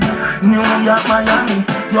New York, Miami,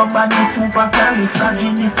 your body super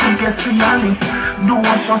califragilistic, espially. Do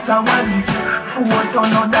a shots and wallies, foot on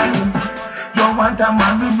no damage. You want a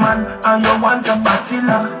married man, and you want a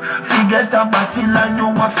bachelor. Forget a bachelor, you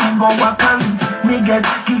a finger a college. Me get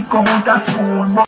kicked out of school.